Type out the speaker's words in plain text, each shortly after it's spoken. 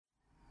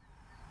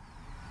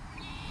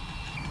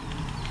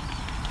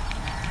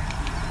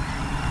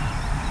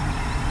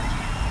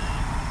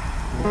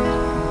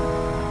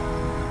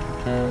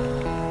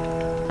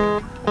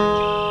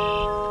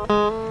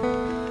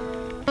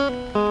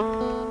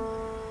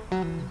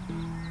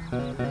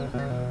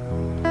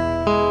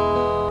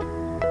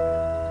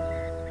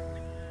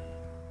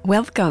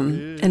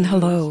Welcome and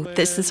hello.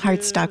 This is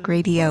Heartstock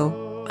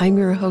Radio. I'm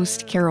your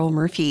host, Carol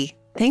Murphy.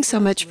 Thanks so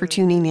much for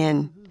tuning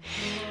in.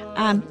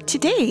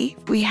 Today,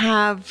 we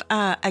have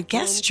a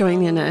guest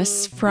joining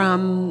us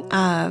from,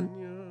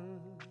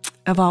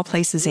 of all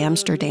places,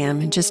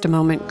 Amsterdam. In just a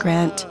moment,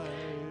 Grant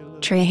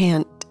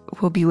Trahant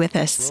will be with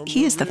us.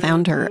 He is the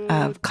founder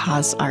of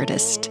Cause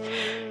Artist.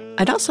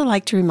 I'd also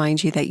like to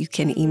remind you that you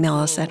can email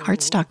us at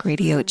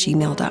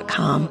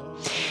heartstockradio@gmail.com.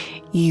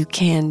 You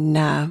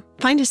can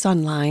find us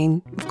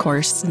online, of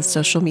course, in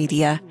social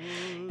media.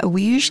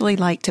 We usually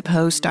like to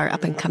post our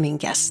up-and-coming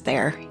guests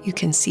there. You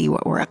can see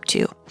what we're up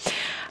to.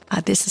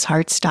 This is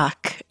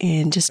Heartstock.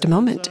 In just a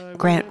moment,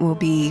 Grant will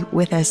be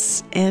with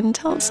us and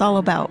tell us all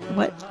about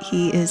what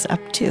he is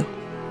up to.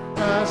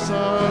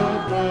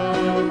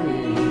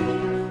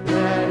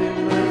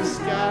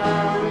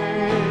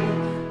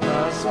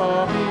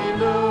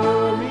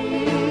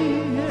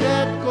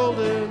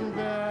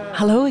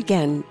 Hello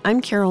again. I'm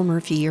Carol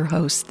Murphy, your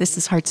host. This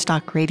is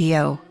Heartstock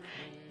Radio.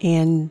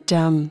 And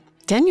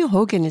Daniel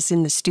Hogan is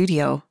in the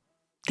studio.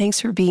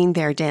 Thanks for being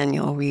there,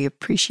 Daniel. We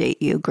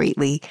appreciate you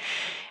greatly.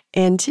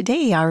 And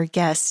today our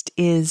guest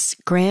is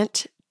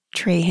Grant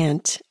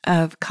Trahant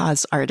of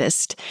Cause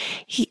Artist.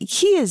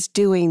 He is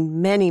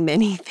doing many,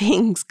 many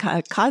things,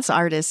 Cause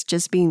Artist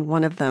just being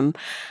one of them.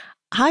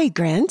 Hi,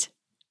 Grant.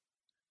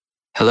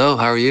 Hello,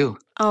 how are you?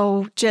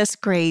 Oh, just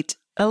great.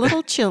 A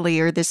little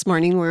chillier this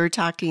morning. We were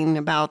talking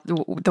about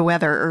the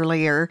weather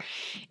earlier,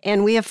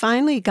 and we have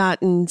finally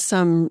gotten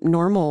some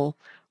normal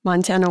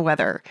Montana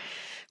weather,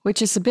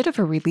 which is a bit of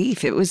a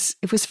relief. It was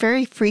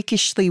very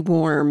freakishly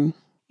warm.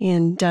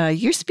 And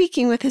you're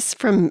speaking with us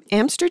from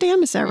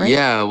Amsterdam, is that right?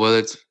 Yeah, well,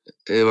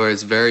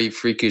 it's very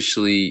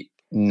freakishly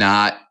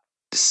not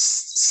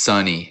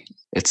sunny.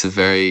 It's a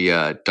very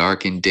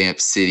dark and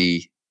damp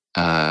city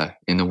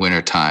in the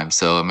wintertime.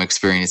 So I'm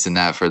experiencing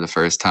that for the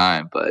first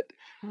time, but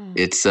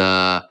it's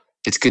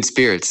good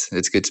spirits.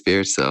 It's good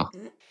spirits, though.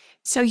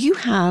 So you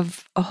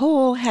have a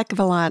whole heck of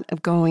a lot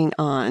of going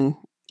on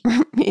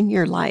in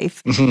your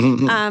life.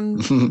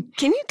 Can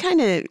you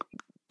kind of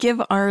give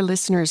our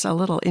listeners a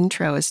little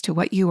intro as to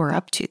what you are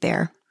up to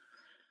there?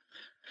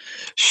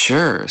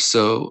 Sure.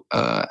 So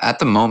at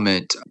the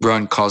moment,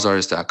 run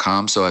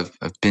causeartist.com. So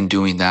I've been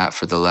doing that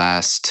for the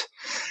last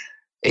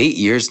 8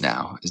 years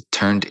now. It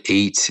turned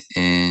 8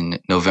 in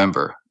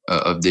November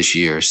of this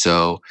year.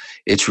 So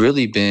it's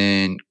really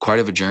been quite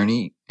of a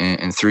journey.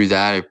 And through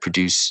that, I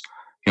produce,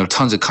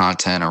 tons of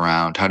content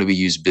around how do we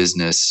use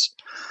business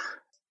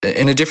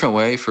in a different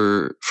way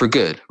for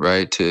good,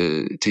 right?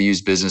 To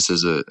use business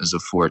as a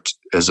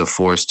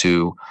force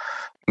to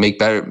make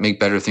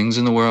better things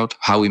in the world,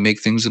 how we make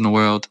things in the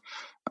world,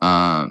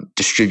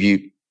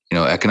 distribute,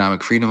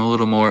 economic freedom a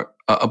little more,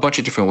 a bunch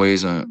of different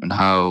ways on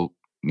how,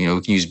 we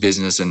can use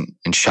business and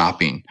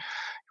shopping,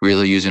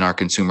 really using our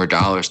consumer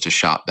dollars to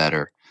shop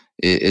better.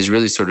 Is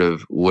really sort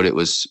of what it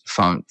was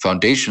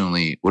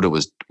foundationally what it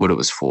was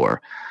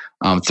for.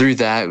 Through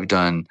that, we've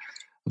done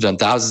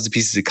thousands of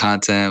pieces of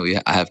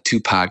content. I have 2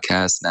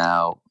 podcasts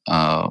now.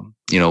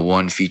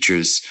 One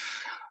features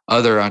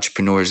other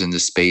entrepreneurs in the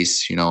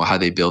space. How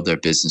they build their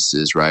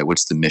businesses, right?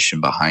 What's the mission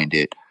behind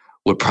it?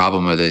 What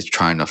problem are they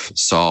trying to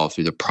solve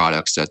through the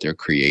products that they're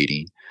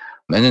creating?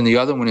 And then the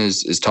other one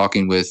is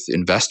talking with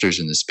investors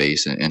in the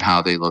space and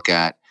how they look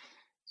at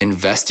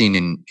investing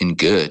in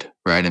good,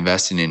 right?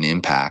 Investing in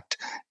impact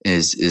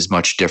is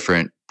much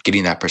different.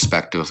 Getting that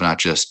perspective of not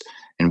just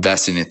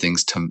investing in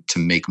things to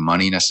make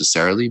money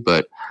necessarily,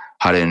 but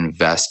how to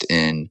invest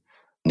in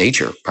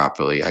nature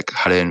properly, like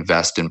how to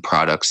invest in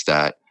products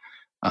that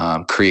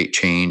create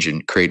change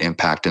and create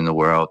impact in the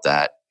world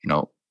that,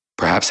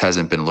 perhaps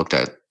hasn't been looked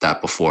at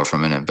that before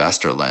from an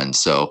investor lens.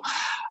 So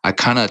I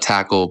kind of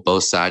tackle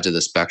both sides of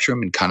the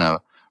spectrum and kind of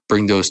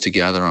bring those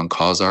together on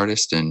Cause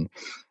Artist and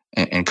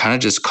kind of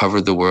just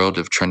cover the world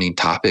of trending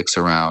topics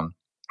around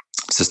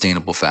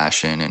sustainable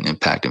fashion and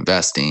impact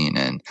investing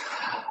and,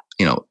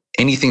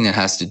 anything that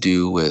has to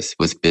do with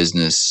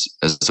business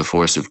as a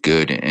force of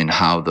good and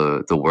how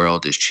the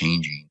world is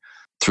changing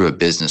through a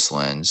business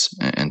lens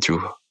and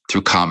through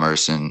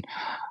commerce and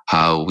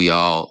how we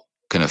all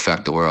can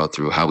affect the world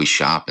through how we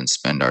shop and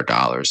spend our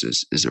dollars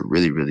is a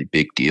really, really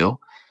big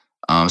deal.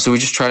 So we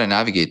just try to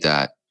navigate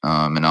that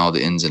and all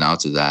the ins and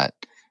outs of that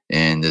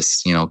in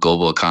this,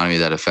 global economy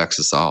that affects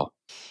us all.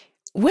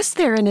 Was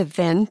there an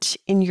event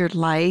in your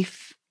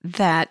life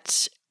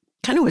that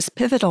kind of was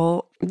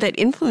pivotal that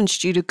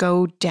influenced you to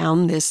go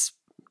down this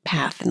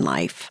path in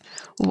life?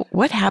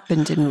 What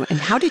happened and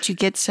how did you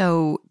get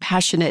so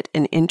passionate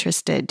and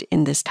interested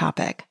in this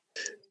topic?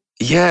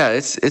 Yeah,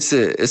 it's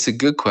a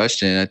good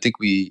question. I think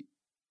we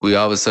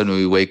all of a sudden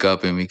we wake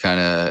up and you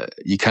kind of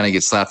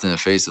get slapped in the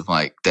face of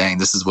like, dang,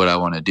 this is what I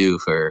want to do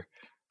for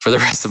the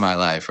rest of my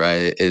life,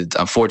 right?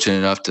 I'm fortunate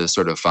enough to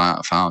sort of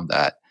found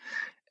that.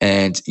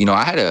 And,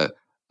 I had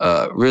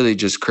a really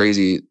just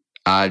crazy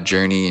odd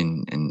journey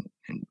and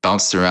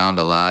bounced around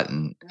a lot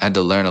and had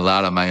to learn a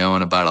lot on my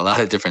own about a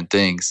lot of different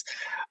things.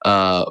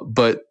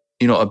 But,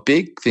 a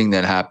big thing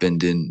that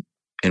happened in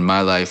my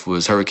life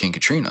was Hurricane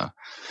Katrina.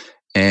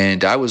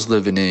 And I was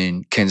living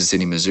in Kansas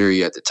City,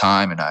 Missouri at the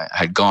time, and I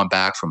had gone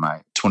back for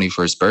my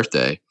 21st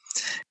birthday.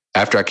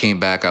 After I came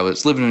back, I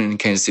was living in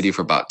Kansas City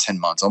for about 10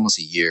 months, almost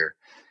a year.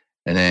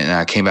 And then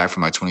I came back for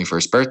my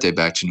 21st birthday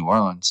back to New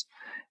Orleans.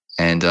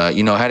 And, I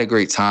had a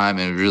great time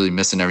and really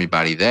missing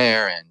everybody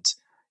there. And,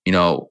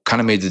 kind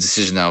of made the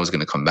decision that I was going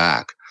to come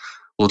back.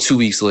 Well, 2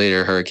 weeks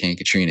later, Hurricane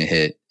Katrina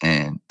hit,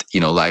 and,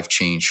 life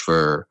changed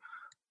for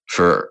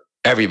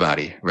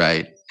everybody,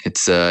 right?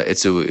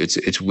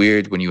 It's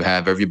weird when you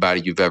have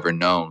everybody you've ever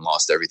known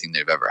lost everything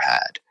they've ever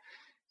had.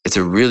 It's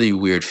a really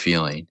weird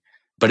feeling,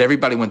 but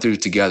everybody went through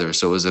it together.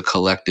 So it was a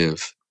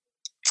collective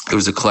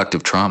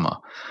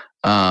trauma.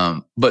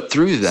 But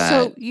through that,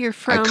 so you're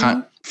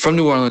from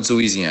New Orleans,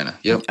 Louisiana.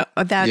 Yep.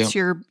 That's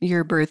yep.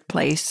 your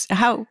birthplace.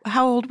 How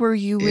old were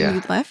you when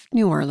you left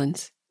New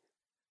Orleans?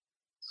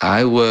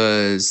 I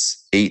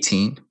was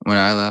 18 when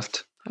I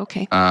left.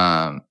 Okay.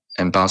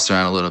 And bounced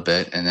around a little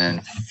bit, and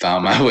then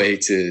found my way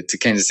to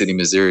Kansas City,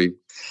 Missouri,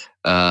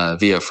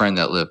 via a friend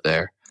that lived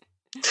there.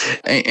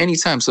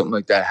 Anytime something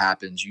like that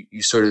happens,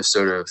 you sort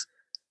of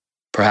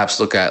perhaps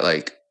look at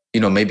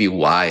maybe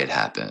why it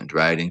happened,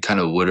 right? And kind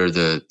of what are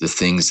the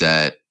things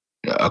that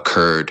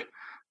occurred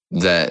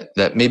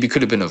that maybe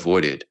could have been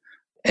avoided.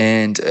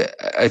 And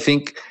I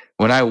think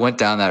when I went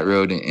down that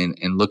road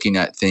and looking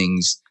at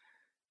things,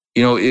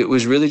 it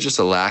was really just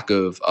a lack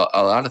of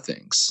a lot of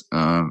things.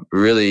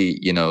 Really,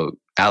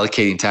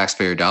 allocating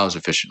taxpayer dollars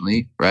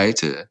efficiently, right?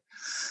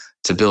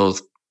 To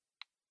build,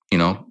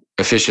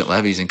 efficient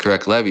levees and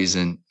correct levees.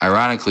 And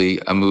ironically,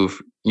 I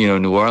moved,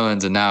 New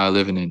Orleans, and now I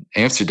live in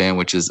Amsterdam,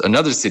 which is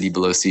another city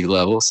below sea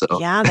level. So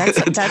yeah,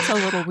 that's a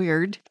little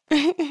weird.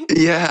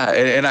 Yeah.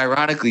 And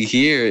ironically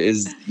here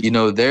is,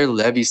 their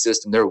levee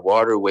system, their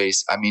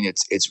waterways. I mean,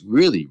 it's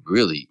really,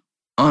 really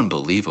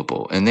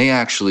unbelievable. And they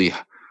actually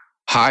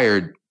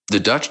hired the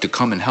Dutch to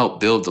come and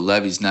help build the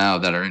levees now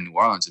that are in New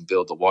Orleans and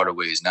build the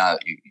waterways now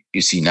that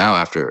you see now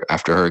after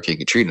Hurricane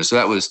Katrina. So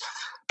that was a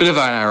bit of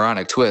an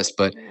ironic twist,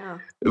 but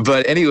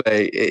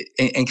anyway,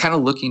 and kind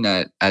of looking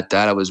at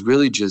that, I was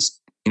really just,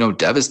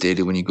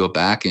 devastated when you go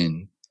back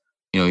and,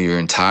 your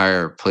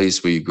entire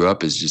place where you grew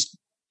up is just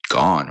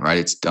gone, right?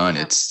 It's done.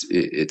 Yeah.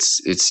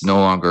 It's no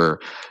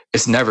longer,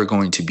 it's never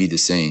going to be the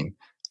same.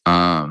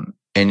 And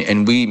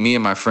me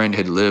and my friend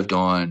had lived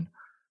on,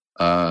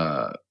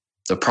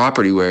 the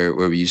property where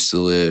we used to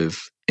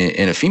live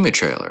in a FEMA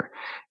trailer.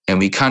 And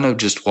we kind of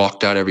just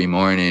walked out every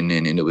morning,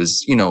 and it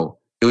was,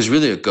 it was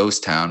really a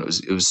ghost town.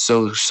 It was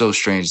so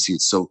strange to see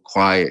it so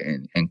quiet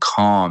and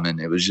calm.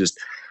 And it was just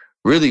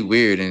really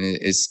weird. And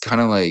it's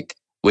kind of like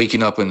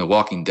waking up in The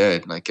Walking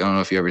Dead. Like, I don't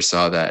know if you ever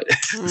saw that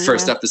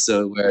first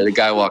episode where the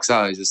guy walks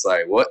out, he's just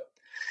like, what?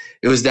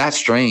 It was that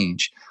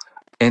strange.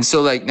 And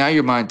so now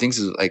your mind thinks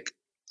is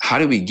how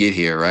did we get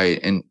here? Right.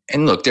 And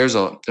look, there's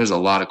a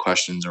lot of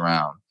questions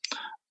around,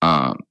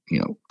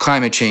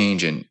 climate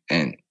change and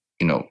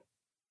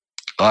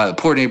a lot of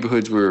poor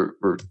neighborhoods were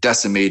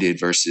decimated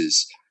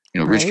versus,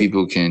 right. Rich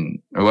people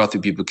or wealthy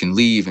people can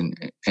leave and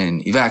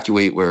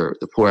evacuate where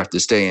the poor have to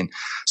stay. And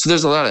so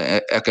there's a lot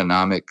of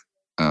economic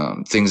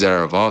things that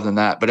are involved in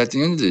that. But at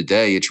the end of the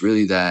day, it's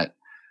really that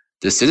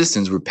the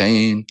citizens were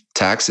paying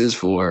taxes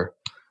for,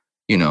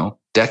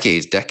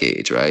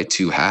 decades, right,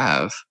 to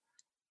have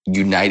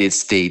United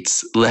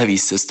States levee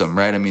system,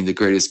 right? I mean, the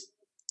greatest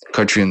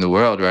country in the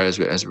world, right?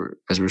 As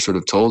we're sort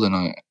of told in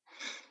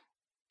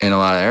a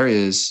lot of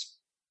areas,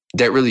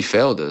 that really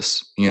failed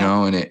us,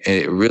 know, and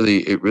it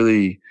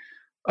really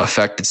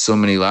affected so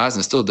many lives,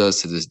 and still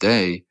does to this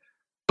day.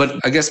 But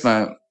I guess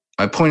my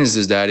point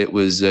is that it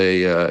was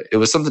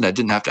something that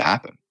didn't have to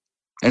happen.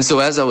 And so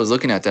as I was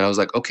looking at that, I was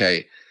like,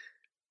 okay,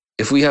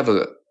 if we have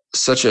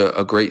such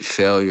a great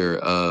failure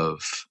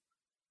of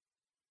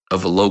a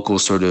local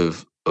sort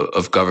of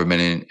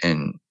government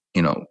and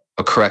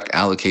a correct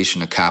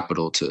allocation of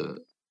capital to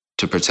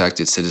protect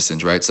its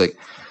citizens, right? It's like,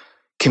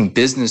 can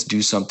business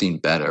do something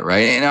better,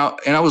 right? And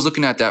I was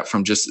looking at that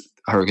from just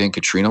Hurricane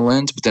Katrina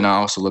lens, but then I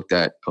also looked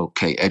at,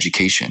 okay,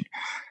 education.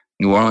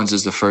 New Orleans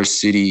is the first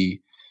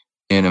city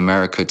in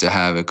America to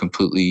have a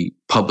completely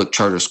public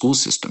charter school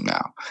system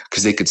now,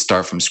 because they could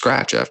start from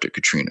scratch after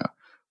Katrina,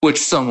 which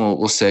some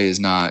will say is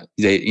not,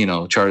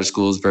 charter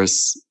schools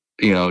versus,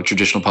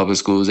 traditional public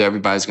schools.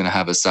 Everybody's going to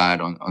have a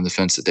side on the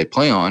fence that they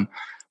play on,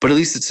 but at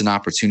least it's an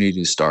opportunity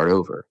to start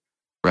over,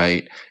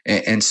 right?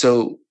 And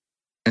so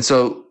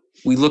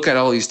we look at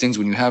all these things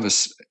when you have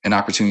an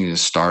opportunity to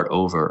start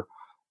over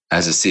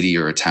as a city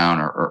or a town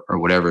or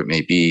whatever it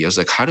may be. I was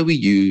like, how do we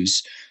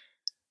use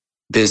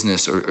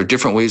business or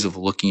different ways of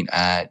looking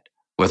at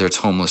whether it's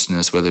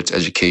homelessness, whether it's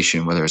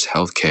education, whether it's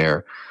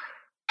healthcare?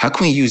 How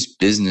can we use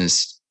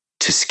business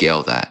to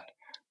scale that?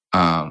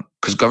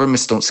 Because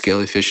governments don't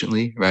scale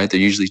efficiently, right? They're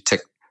usually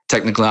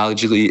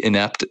technologically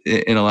inept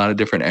in a lot of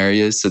different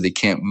areas, so they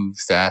can't move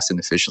fast and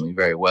efficiently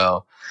very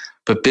well.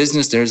 But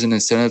business, there's an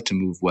incentive to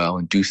move well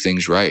and do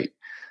things right.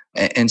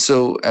 And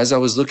so as I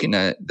was looking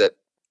at that,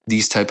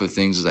 these type of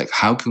things, like,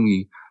 how can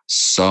we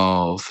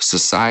solve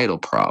societal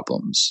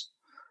problems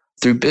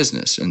through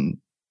business and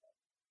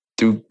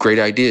through great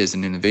ideas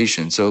and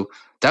innovation? So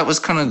that was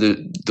kind of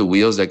the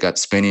wheels that got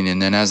spinning.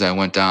 And then as I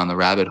went down the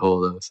rabbit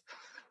hole of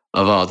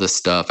all this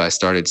stuff, I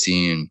started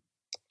seeing,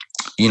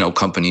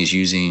 companies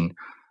using,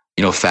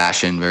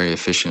 fashion very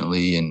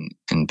efficiently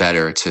and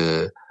better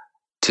to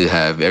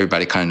have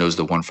everybody kind of knows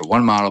the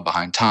 1-for-1 model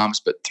behind Tom's.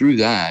 But through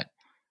that,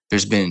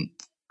 there's been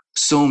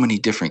so many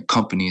different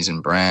companies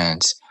and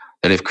brands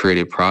that have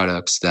created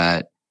products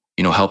that,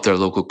 help their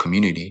local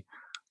community.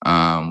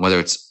 Whether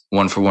it's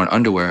 1-for-1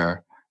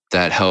 underwear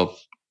that help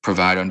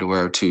provide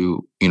underwear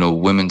to,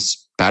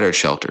 women's battered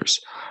shelters,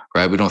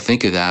 right? We don't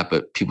think of that,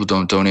 but people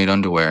don't donate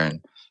underwear.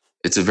 And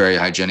it's a very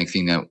hygienic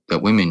thing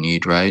that women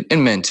need, right?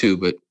 And men too,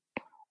 but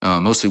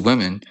mostly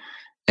women.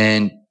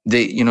 And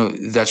they,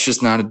 that's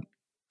just not an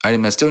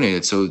item that's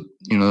donated. So,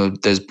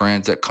 there's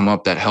brands that come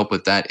up that help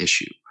with that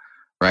issue,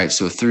 right?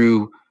 So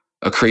through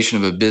a creation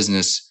of a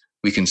business,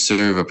 we can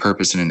serve a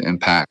purpose and an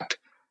impact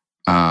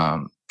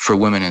for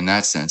women in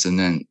that sense. And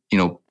then,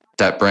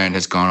 that brand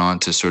has gone on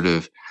to sort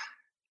of,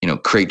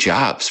 create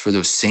jobs for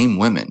those same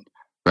women,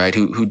 right?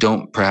 Who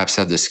don't perhaps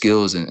have the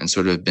skills and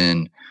sort of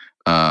been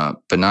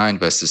benign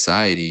by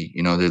society.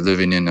 They're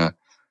living in a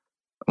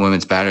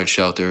women's battered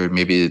shelter.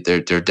 Maybe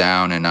they're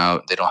down and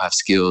out. They don't have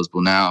skills.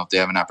 Well, now they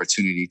have an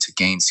opportunity to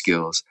gain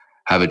skills,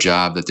 have a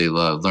job that they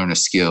love, learn a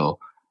skill,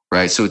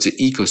 right? So it's an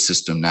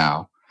ecosystem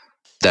now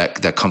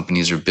that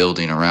companies are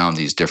building around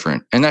these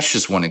different, and that's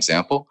just one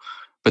example.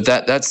 But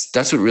that's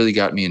what really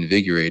got me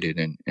invigorated.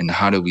 And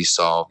how do we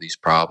solve these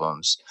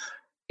problems,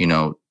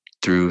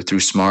 through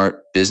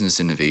smart business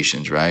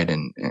innovations, right?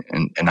 And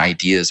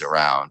ideas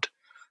around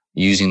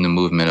using the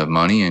movement of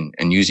money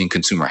and using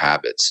consumer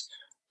habits,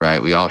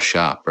 right? We all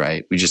shop,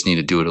 right? We just need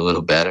to do it a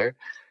little better.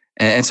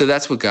 And so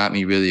that's what got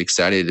me really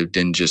excited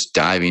in just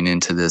diving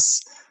into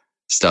this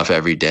stuff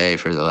every day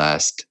for the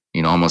last,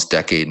 almost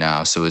decade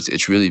now. So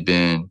it's really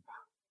been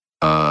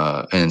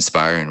an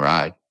inspiring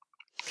ride.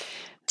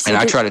 So and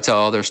I try to tell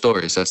all their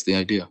stories. That's the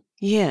idea.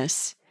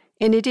 Yes.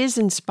 And it is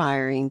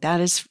inspiring.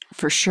 That is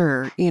for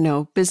sure.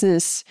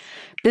 Business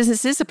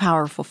is a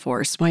powerful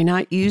force. Why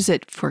not use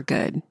it for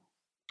good?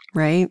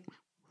 Right?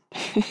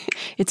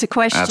 It's a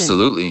question.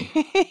 Absolutely.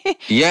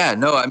 Yeah,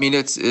 no, I mean,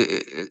 it's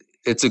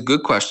a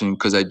good question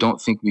because I don't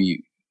think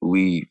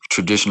we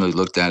traditionally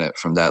looked at it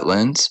from that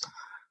lens.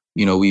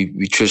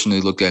 We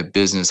traditionally looked at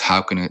business.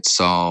 How can it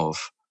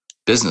solve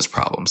business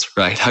problems,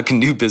 right? How can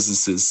new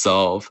businesses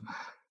solve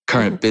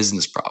current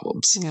business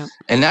problems? Yeah.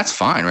 And that's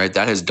fine, right?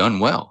 That has done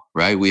well,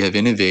 right? We have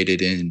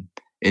innovated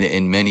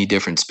in many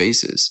different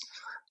spaces,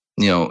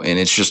 and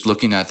it's just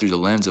looking at through the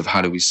lens of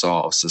how do we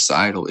solve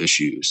societal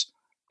issues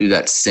through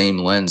that same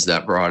lens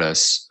that brought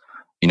us,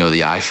 the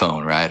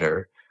iPhone, right?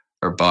 Or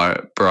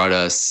brought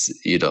us,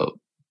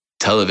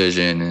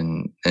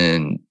 television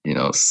and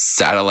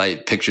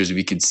satellite pictures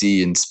we could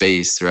see in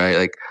space, right?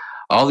 Like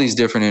all these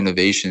different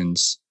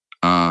innovations,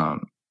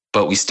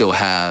 but we still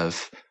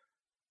have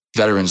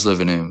veterans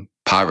living in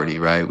poverty,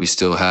 right? We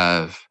still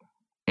have,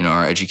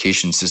 our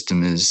education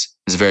system is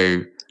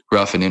very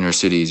rough in inner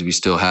cities. We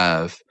still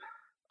have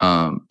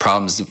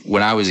problems.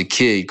 When I was a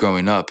kid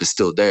growing up, is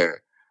still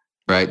there,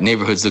 right?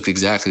 Neighborhoods look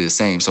exactly the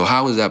same. So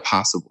how is that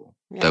possible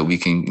that we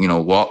can,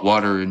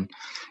 water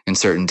in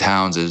certain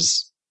towns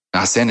is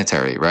not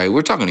sanitary, right?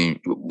 We're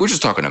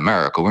just talking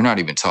America. We're not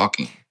even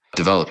talking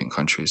developing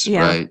countries,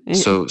 right?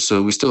 So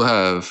we still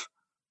have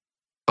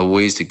a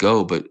ways to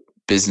go, but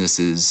business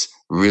is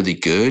really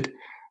good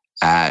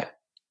at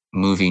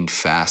moving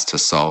fast to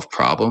solve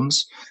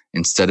problems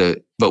instead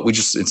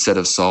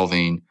of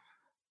solving,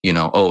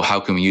 how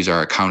can we use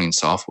our accounting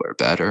software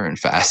better and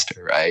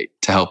faster, right?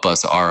 To help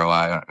us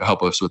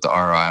with the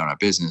ROI on our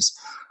business.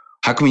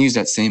 How can we use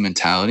that same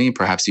mentality and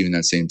perhaps even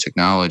that same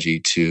technology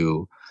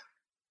to,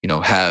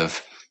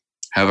 have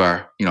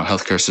our,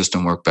 healthcare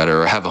system work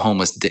better, or have a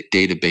homeless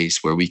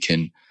database where we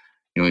can,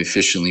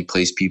 efficiently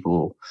place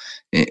people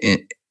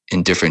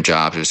in different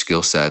jobs or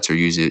skill sets, or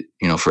use it,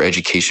 for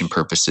education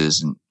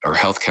purposes or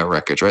healthcare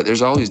records, right?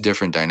 There's all these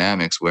different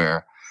dynamics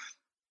where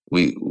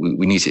we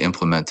need to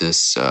implement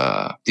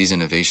these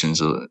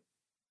innovations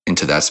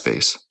into that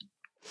space.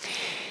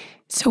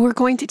 So we're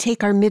going to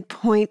take our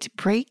midpoint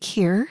break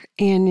here,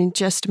 and in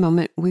just a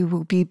moment we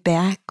will be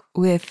back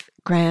with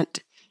Grant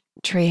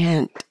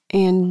Trahant.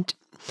 And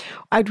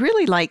I'd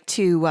really like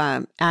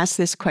to ask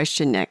this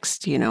question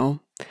next.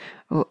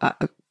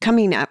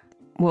 Coming up,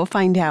 we'll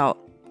find out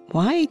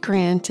why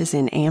Grant is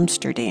in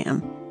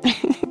Amsterdam.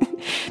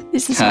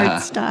 This is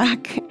Hard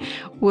Stock.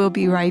 We'll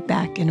be right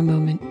back in a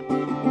moment.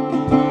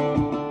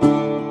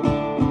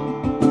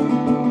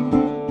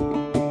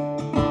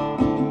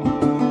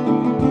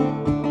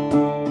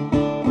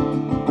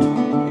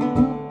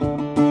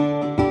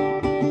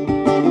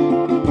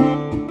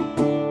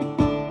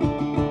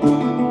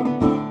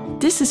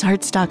 This is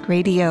Hard Stock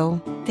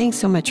Radio. Thanks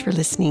so much for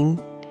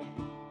listening.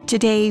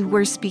 Today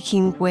we're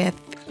speaking with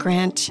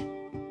Grant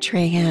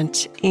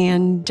Trahant,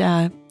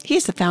 and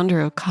he's the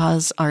founder of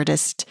Cause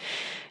Artist,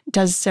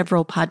 does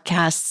several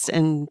podcasts,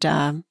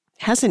 and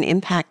has an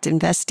impact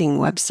investing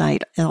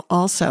website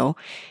also.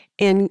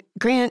 And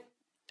Grant,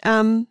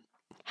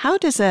 how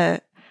does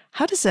a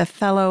how does a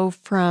fellow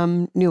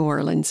from New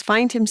Orleans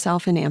find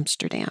himself in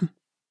Amsterdam?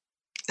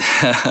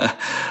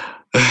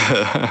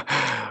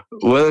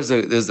 Well,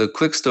 there's a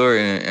quick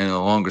story and a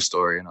longer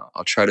story, and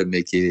I'll try to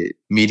make it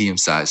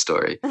medium-sized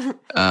story.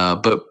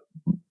 But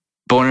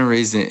born and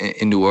raised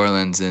in New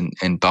Orleans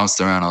and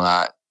bounced around a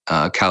lot,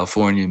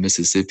 California,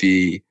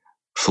 Mississippi,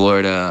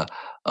 Florida,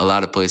 a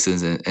lot of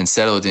places, and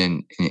settled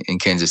in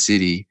Kansas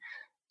City.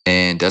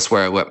 And that's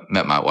where I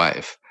met my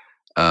wife.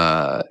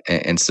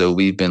 And so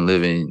we've been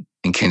living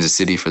in Kansas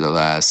City for the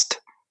last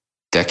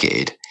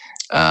decade.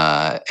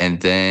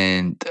 And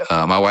then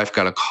my wife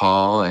got a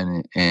call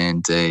and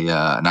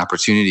an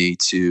opportunity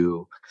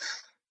to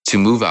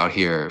move out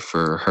here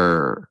for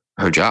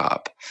her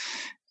job.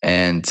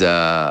 And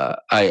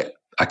I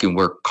can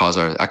work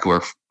Cause-Ars. I can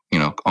work,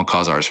 on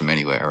Cause-Ars from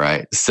anywhere,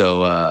 right?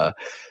 So a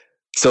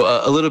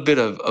little bit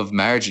of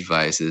marriage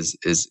advice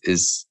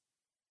is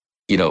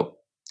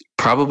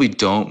probably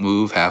don't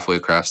move halfway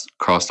across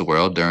the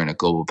world during a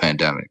global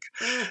pandemic.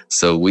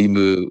 So we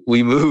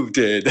moved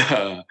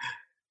in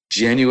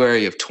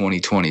January of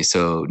 2020.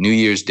 So New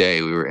Year's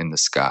Day, we were in the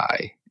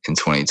sky in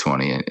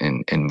 2020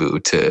 and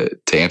moved to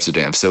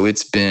Amsterdam. So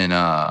it's been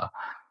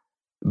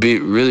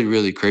really,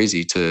 really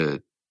crazy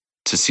to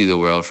see the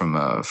world from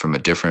a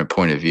different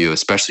point of view,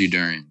 especially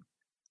during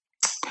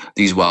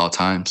these wild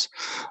times.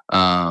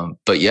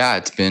 But yeah,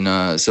 it's been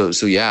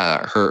so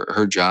yeah,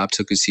 her job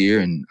took us here,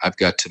 and I've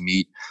got to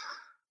meet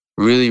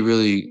really,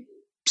 really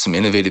some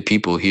innovative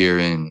people here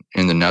in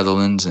the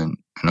Netherlands and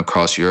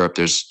across Europe.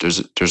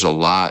 There's a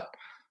lot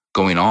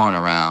going on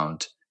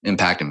around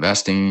impact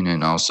investing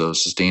and also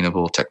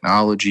sustainable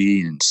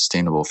technology and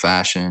sustainable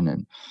fashion,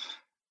 and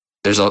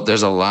there's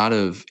a lot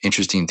of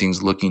interesting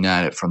things looking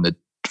at it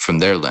from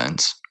their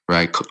lens,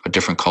 right? A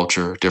different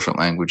culture, different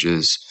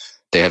languages,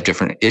 they have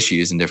different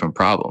issues and different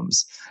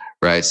problems,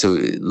 right? So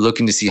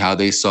looking to see how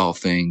they solve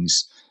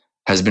things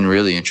has been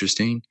really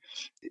interesting.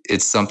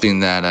 It's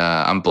something that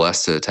I'm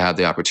blessed to have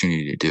the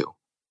opportunity to do,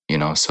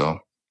 so.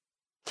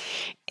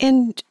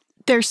 And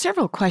there's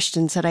several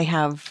questions that I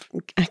have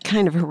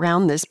kind of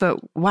around this, but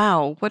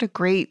wow, what a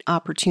great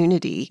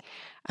opportunity.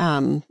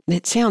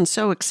 It sounds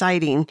so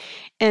exciting.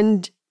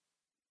 And,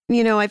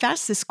 I've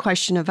asked this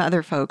question of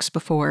other folks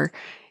before.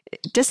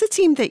 Does it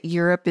seem that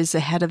Europe is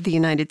ahead of the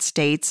United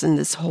States in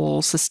this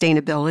whole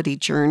sustainability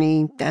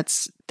journey?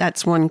 That's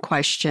one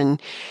question.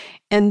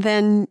 And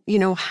then,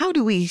 how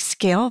do we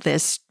scale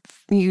this?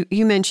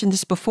 You mentioned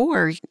this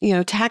before,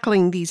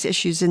 tackling these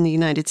issues in the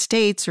United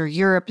States or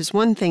Europe is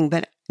one thing,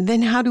 but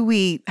then how do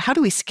we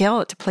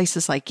scale it to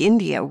places like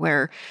India,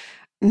 where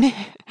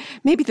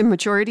maybe the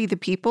majority of the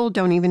people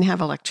don't even have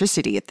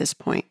electricity at this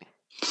point?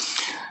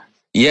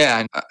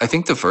 Yeah, I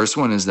think the first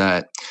one is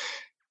that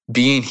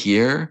being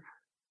here,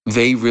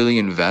 they really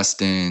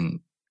invest in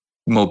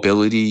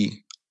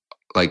mobility,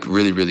 like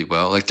really, really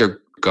well, like their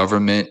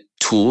government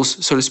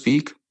tools, so to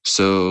speak.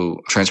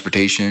 So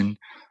transportation,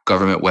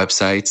 government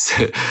websites,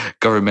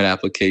 government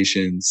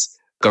applications,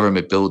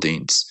 government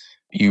buildings.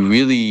 You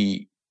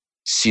really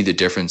see the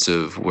difference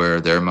of where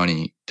their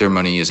money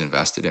is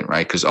invested in,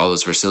 right? Because all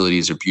those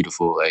facilities are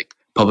beautiful. Like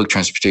public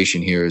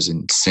transportation here is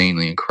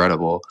insanely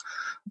incredible.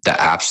 The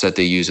apps that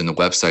they use and the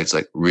websites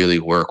like really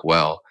work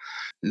well.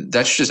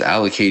 That's just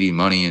allocating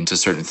money into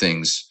certain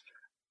things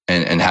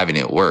and having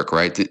it work,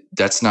 right?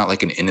 That's not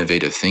like an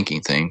innovative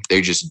thinking thing.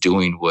 They're just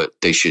doing what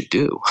they should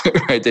do,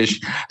 right? They're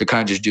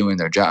kind of just doing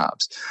their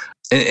jobs.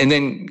 And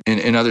then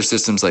in other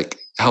systems, like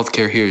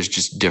healthcare here is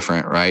just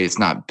different, right? It's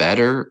not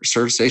better,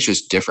 so to say, it's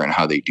just different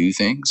how they do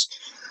things.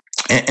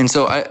 And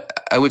so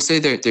I would say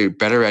they're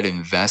better at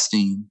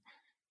investing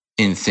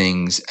in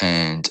things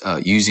and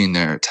using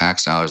their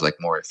tax dollars like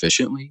more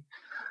efficiently.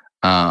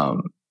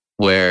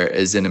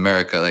 Whereas in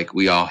America, like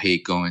we all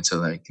hate going to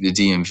like the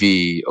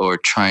DMV or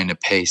trying to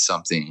pay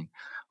something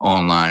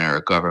online or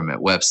a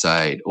government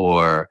website,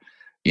 or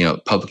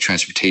public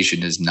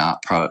transportation is not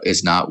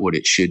what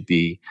it should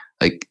be.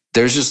 Like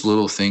there's just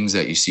little things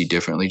that you see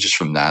differently just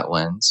from that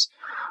lens,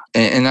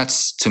 and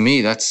that's, to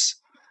me, that's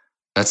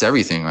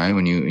everything, right?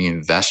 When you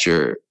invest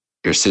your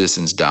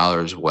citizens'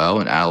 dollars well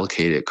and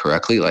allocate it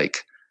correctly,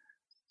 like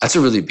that's a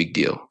really big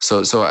deal.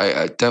 So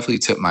I definitely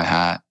tip my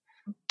hat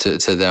to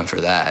them for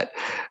that.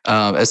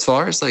 As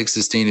far as like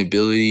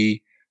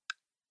sustainability,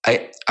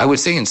 I would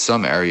say in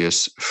some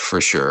areas for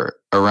sure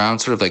around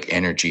sort of like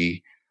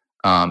energy,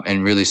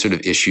 and really sort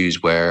of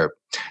issues where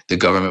the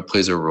government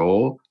plays a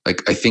role.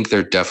 Like I think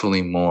they're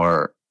definitely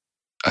more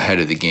ahead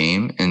of the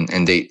game,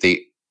 and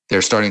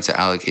they're starting to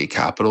allocate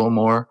capital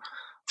more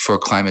for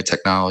climate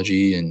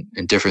technology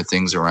and different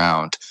things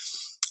around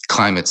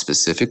climate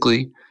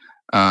specifically.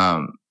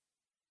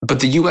 But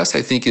the US,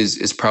 I think,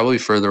 is probably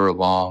further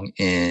along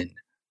in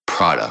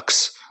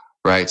products,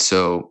 right?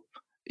 So,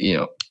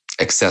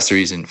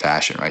 accessories and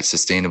fashion, right?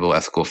 Sustainable,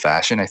 ethical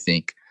fashion. I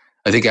think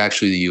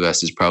actually the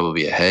US is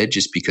probably ahead,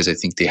 just because I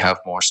think they have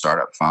more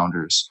startup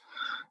founders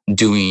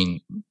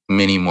doing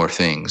many more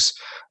things.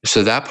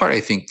 So that part,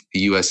 I think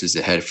the US is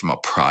ahead from a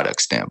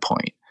product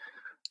standpoint.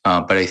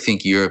 But I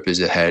think Europe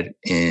is ahead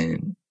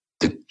in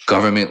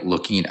government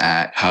looking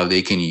at how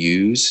they can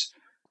use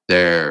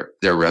their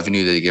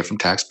revenue that they get from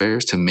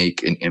taxpayers to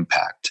make an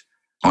impact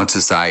on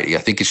society. I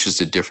think it's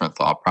just a different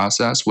thought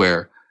process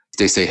where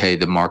they say, hey,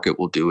 the market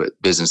will do it.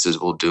 Businesses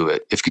will do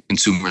it. If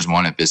consumers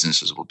want it,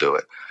 businesses will do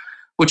it,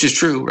 which is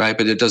true, right?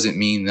 But it doesn't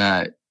mean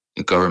that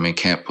the government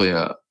can't play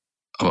an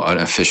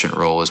efficient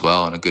role as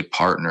well and a good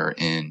partner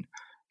in,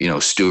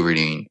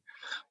 stewarding,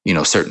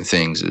 certain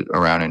things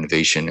around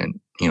innovation and,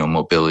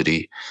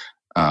 mobility.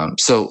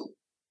 So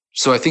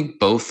I think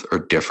both are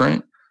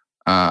different.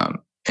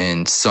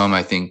 And some,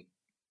 I think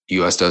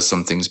US does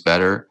some things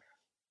better.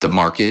 The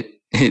market,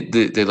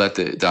 they let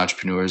the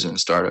entrepreneurs and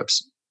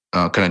startups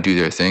kind of do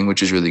their thing,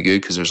 which is really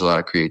good because there's a lot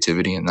of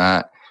creativity in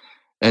that.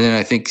 And then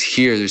I think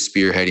here the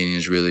spearheading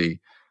is really,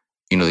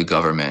 the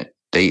government.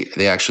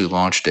 They actually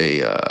launched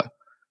a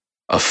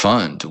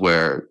fund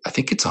where I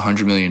think it's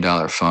 $100 million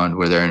fund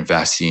where they're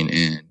investing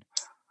in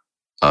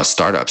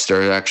startups.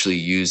 They're actually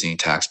using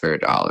taxpayer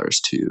dollars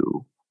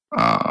to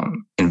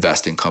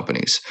invest in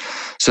companies.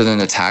 So then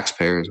the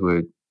taxpayers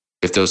would,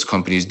 if those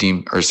companies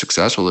are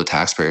successful, the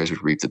taxpayers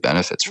would reap the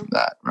benefits from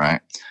that,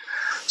 right?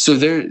 So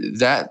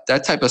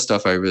that type of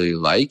stuff I really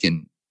like,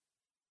 and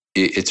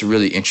it's a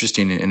really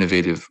interesting and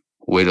innovative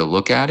way to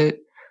look at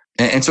it.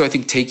 And so I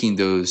think taking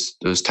those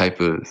type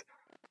of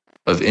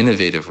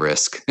innovative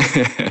risk,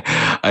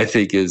 I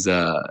think is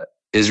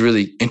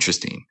really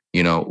interesting.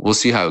 We'll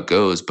see how it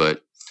goes,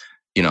 but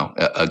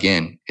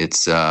again,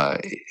 I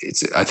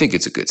think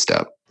it's a good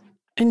step.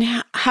 And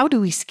how do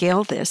we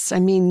scale this? I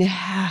mean,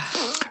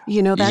 that's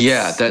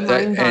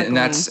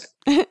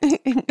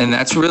and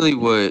that's really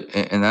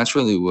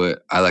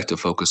what I like to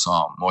focus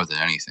on more than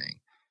anything,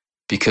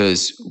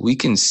 because we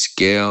can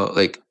scale.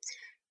 Like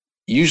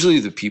usually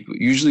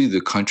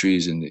the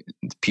countries and the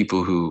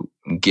people who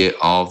get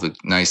all the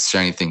nice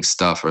shiny thing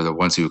stuff are the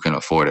ones who can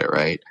afford it,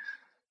 right?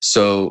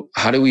 So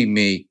how do we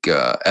make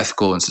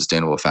ethical and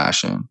sustainable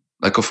fashion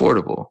like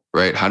affordable,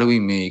 right? How do we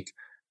make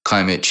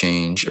climate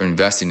change or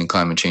investing in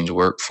climate change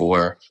work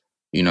for,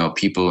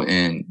 people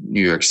in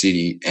New York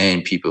City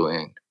and people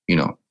in,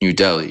 New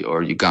Delhi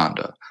or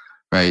Uganda,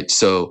 right?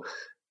 So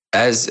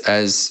as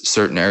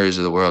certain areas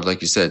of the world, like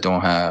you said,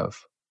 don't have,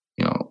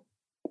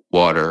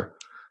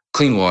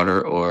 clean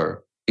water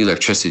or clean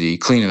electricity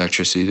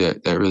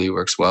that really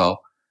works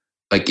well.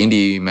 Like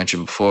India, you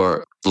mentioned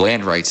before,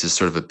 land rights is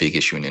sort of a big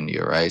issue in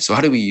India, right? So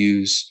how do we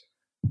use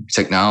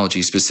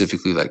technology,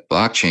 specifically like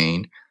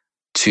blockchain,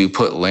 to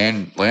put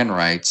land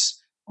rights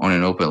on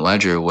an open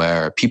ledger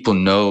where people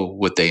know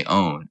what they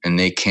own and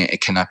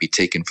it cannot be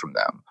taken from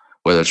them,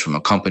 whether it's from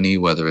a company,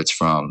 whether it's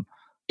from,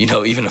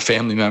 even a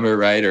family member,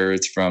 right? Or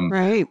it's from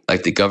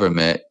like the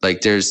government.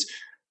 Like there's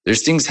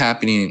things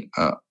happening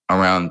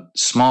around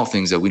small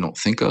things that we don't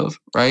think of,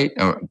 right?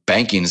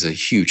 Banking is a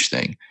huge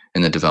thing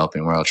in the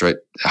developing world, right?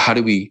 How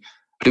do we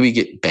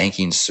get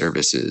banking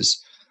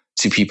services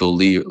to people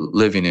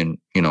living in,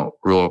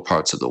 rural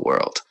parts of the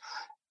world?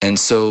 And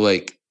so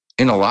like,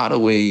 in a lot of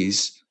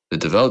ways, the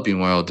developing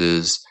world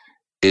is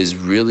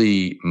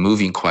really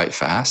moving quite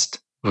fast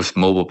with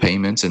mobile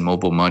payments and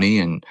mobile money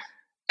and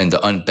the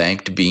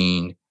unbanked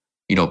being,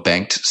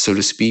 banked, so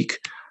to speak,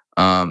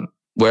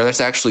 where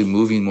that's actually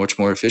moving much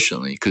more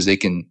efficiently because they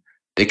can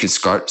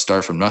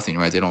start from nothing,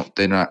 right?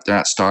 They're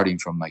not starting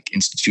from like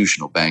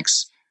institutional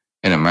banks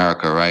in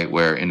America, right,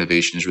 where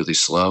innovation is really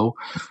slow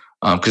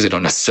because they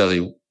don't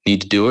necessarily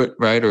need to do it,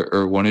 right,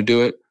 or want to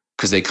do it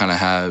because they kind of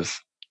have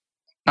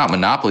not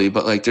monopoly,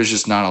 but like there's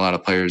just not a lot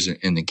of players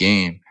in the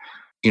game.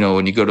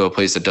 When you go to a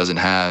place that doesn't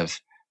have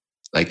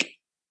like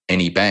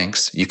any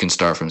banks, you can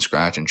start from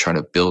scratch and try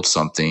to build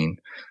something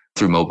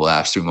through mobile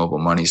apps, through mobile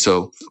money.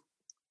 So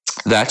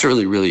that's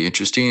really, really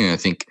interesting. And I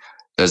think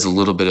there's a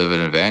little bit of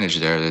an advantage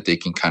there that they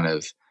can kind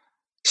of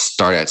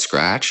start at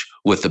scratch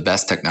with the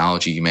best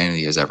technology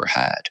humanity has ever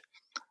had.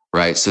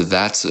 Right. So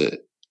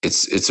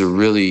it's a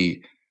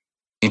really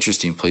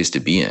interesting place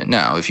to be in.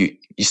 Now, if you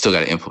still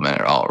got to implement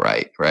it all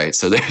right?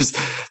 So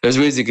there's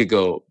ways it could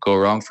go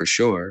wrong for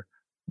sure.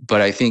 But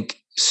I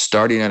think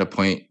starting at a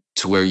point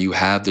to where you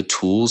have the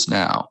tools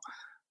now,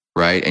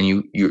 right? And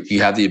you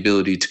have the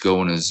ability to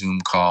go on a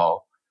Zoom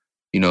call,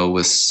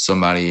 with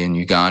somebody in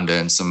Uganda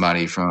and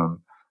somebody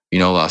from,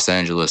 Los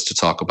Angeles to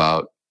talk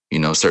about,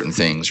 certain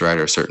things, right?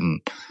 Or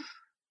certain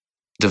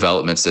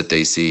developments that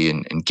they see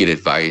and get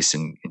advice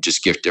and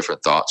just give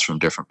different thoughts from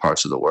different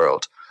parts of the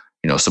world.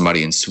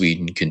 Somebody in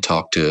Sweden can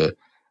talk to,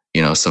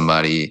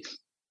 somebody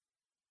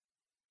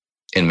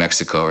in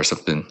Mexico or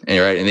something,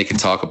 right? And they can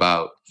talk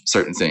about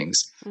certain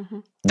things. Mm-hmm.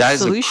 That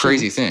is a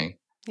crazy thing.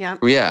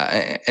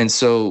 Yeah. And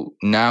so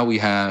now we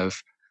have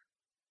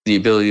the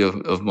ability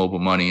of mobile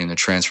money and the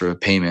transfer of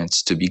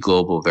payments to be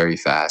global very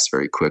fast,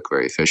 very quick,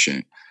 very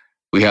efficient.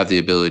 We have the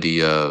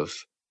ability of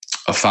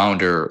a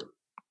founder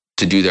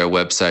to do their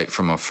website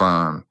from a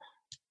firm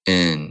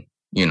in,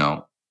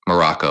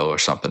 Morocco or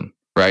something,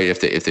 right?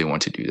 If they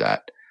want to do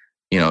that,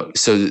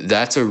 so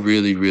that's a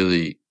really,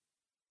 really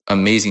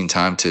amazing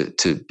time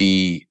to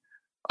be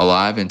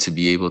alive and to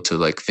be able to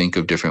like think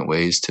of different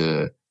ways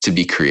to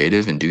be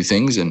creative and do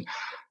things. And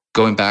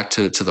going back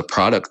to the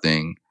product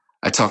thing,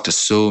 I talked to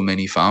so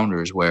many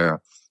founders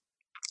where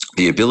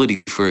the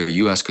ability for a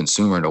U.S.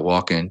 consumer to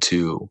walk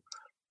into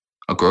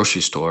a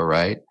grocery store,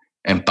 right,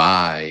 and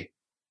buy,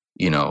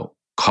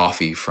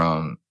 coffee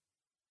from,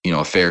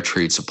 a fair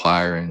trade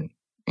supplier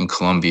in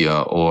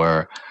Colombia,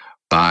 or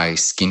buy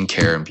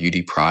skincare and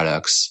beauty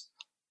products,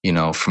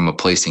 from a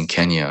place in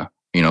Kenya,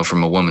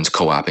 from a women's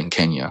co-op in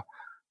Kenya,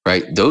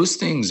 right? Those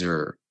things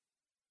are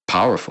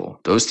powerful.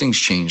 Those things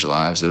change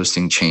lives. Those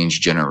things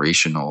change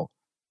generational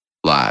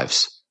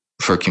lives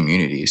for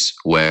communities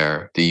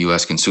where the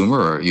U.S. consumer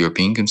or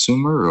European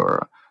consumer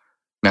or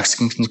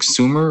Mexican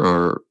consumer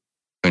or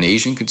an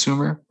Asian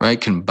consumer,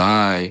 right, can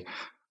buy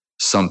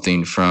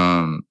something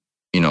from,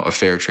 a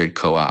fair trade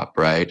co-op,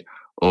 right,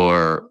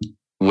 or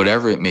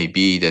whatever it may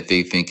be that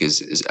they think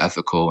is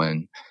ethical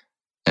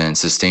and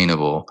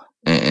sustainable,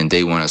 and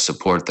they want to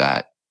support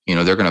that.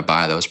 They're going to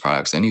buy those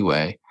products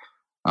anyway.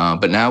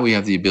 But now we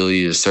have the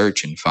ability to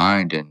search and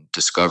find and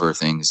discover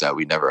things that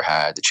we never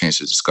had the chance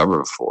to discover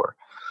before.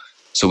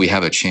 So we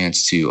have a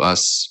chance to,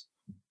 us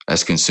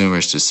as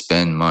consumers, to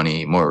spend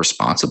money more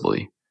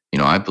responsibly,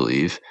 I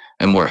believe,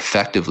 and more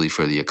effectively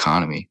for the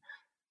economy.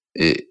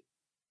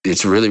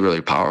 It's really,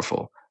 really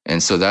powerful.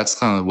 And so that's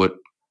kind of what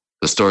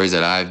the stories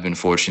that I've been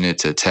fortunate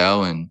to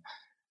tell and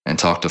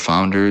talk to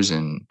founders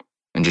and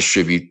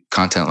distribute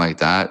content like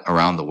that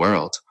around the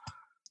world.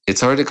 It's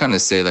hard to kind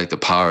of say like the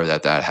power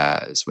that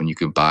has when you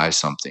can buy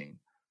something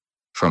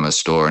from a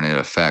store and it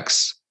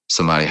affects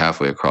somebody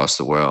halfway across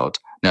the world.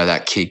 Now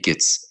that kid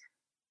gets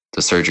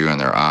the surgery on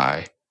their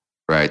eye,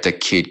 right? That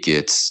kid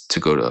gets to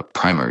go to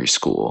primary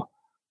school,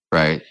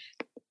 right?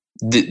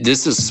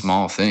 This is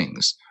small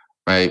things,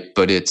 right?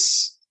 But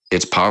it's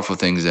powerful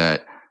things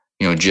that,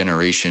 a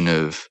generation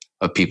of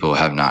people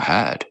have not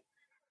had,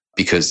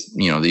 because,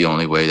 the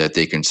only way that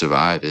they can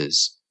survive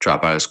is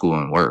drop out of school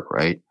and work,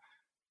 right?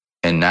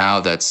 And now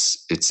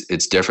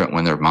it's different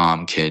when their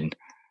mom can,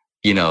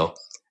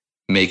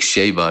 make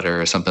shea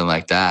butter or something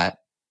like that,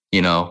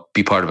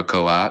 be part of a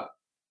co-op,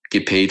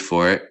 get paid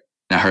for it.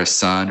 Now her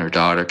son or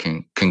daughter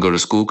can go to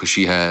school because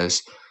she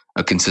has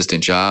a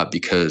consistent job,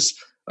 because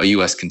a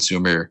U.S.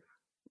 consumer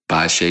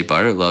buys shea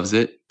butter, loves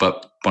it,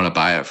 but want to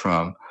buy it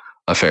from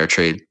a fair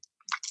trade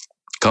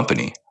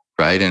company,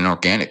 right? An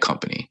organic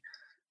company.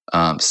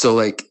 So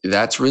like,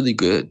 that's really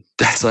good.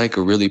 That's like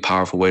a really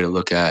powerful way to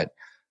look at,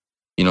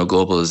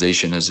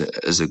 globalization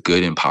as a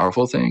good and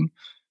powerful thing.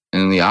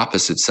 And the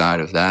opposite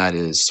side of that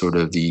is sort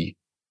of the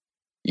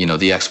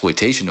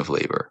exploitation of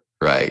labor,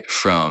 right?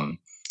 From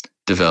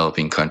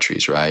developing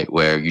countries, right?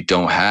 Where you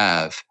don't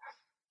have,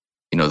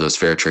 those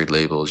fair trade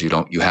labels.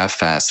 You have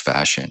fast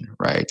fashion,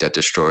 right? That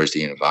destroys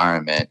the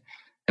environment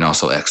and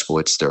also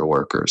exploits their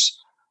workers,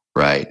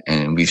 right?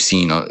 And we've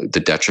seen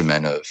the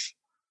detriment of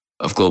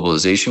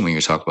globalization when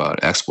you talk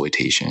about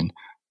exploitation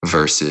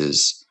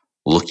versus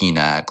looking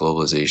at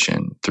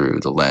globalization through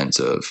the lens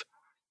of,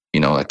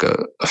 like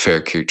a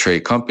fair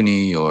trade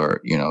company,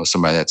 or,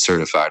 somebody that's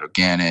certified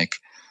organic.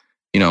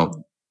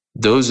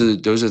 Those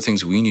are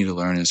things we need to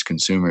learn as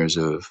consumers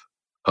of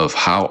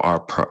how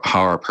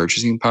our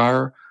purchasing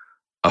power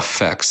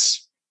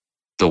affects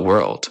the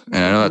world.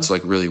 And I know that's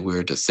like really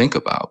weird to think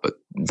about, but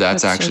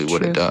that's actually so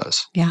what it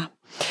does. Yeah.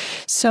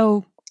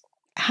 So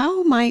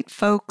how might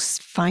folks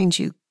find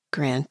you,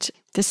 Grant?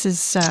 This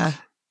is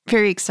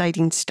very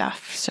exciting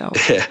stuff. So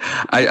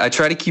I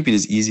try to keep it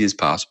as easy as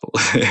possible.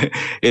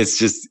 It's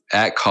just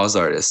at Cause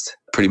Artist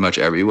pretty much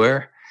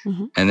everywhere.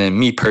 Mm-hmm. And then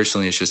me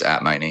personally, it's just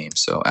at my name.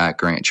 So at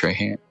Grant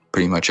Trahan,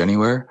 pretty much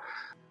anywhere.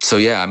 So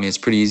yeah, I mean, it's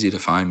pretty easy to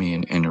find me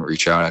and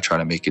reach out. I try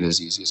to make it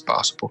as easy as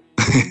possible.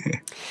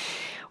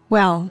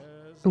 Well,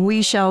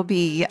 we shall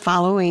be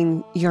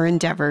following your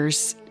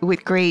endeavors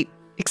with great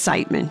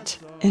excitement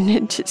and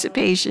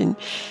anticipation.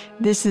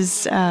 This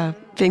has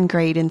been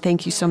great, and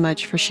thank you so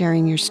much for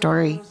sharing your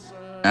story.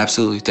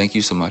 Absolutely. Thank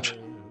you so much.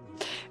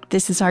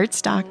 This is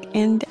Heartstock,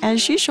 and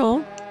as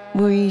usual,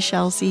 we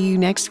shall see you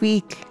next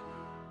week.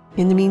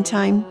 In the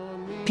meantime,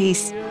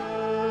 peace.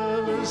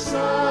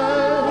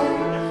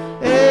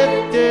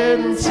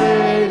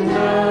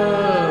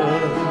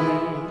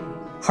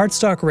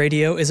 Heartstock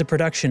Radio is a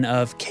production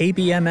of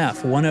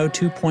KBMF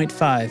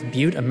 102.5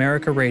 Butte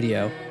America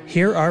Radio.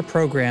 Hear our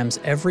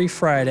programs every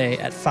Friday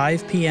at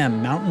 5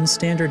 p.m. Mountain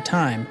Standard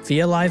Time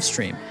via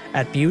livestream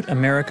at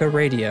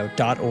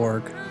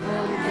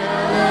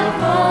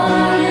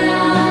butteamericaradio.org.